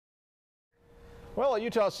Well,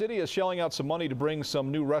 Utah City is shelling out some money to bring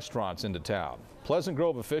some new restaurants into town. Pleasant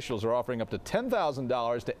Grove officials are offering up to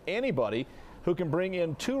 $10,000 to anybody who can bring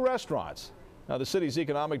in 2 restaurants. Now, the city's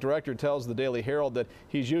economic director tells the Daily Herald that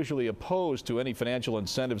he's usually opposed to any financial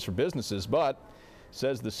incentives for businesses, but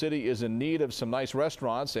says the city is in need of some nice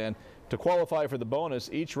restaurants, and to qualify for the bonus,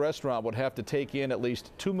 each restaurant would have to take in at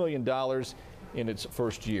least $2 million in its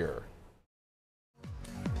first year.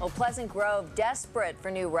 Well, Pleasant Grove desperate for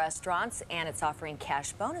new restaurants, and it's offering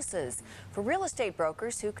cash bonuses for real estate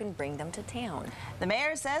brokers who can bring them to town. The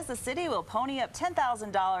mayor says the city will pony up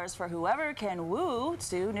 $10,000 for whoever can woo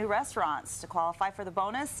 2 new restaurants. To qualify for the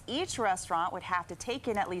bonus, each restaurant would have to take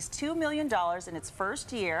in at least $2 million in its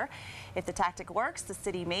first year. If the tactic works, the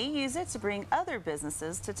city may use it to bring other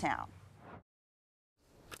businesses to town.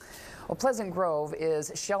 Well, Pleasant Grove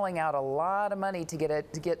is shelling out a lot of money to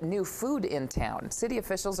get new food in town. City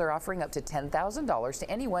officials are offering up to $10,000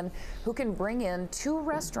 to anyone who can bring in 2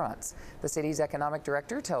 restaurants. The city's economic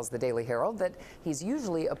director tells the Daily Herald that he's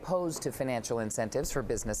usually opposed to financial incentives for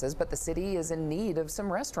businesses, but the city is in need of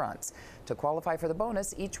some restaurants. To qualify for the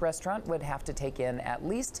bonus, each restaurant would have to take in at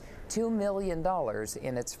least $2 million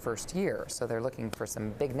in its first year. So they're looking for some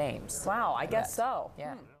big names. Wow, I guess so.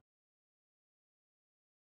 Yeah.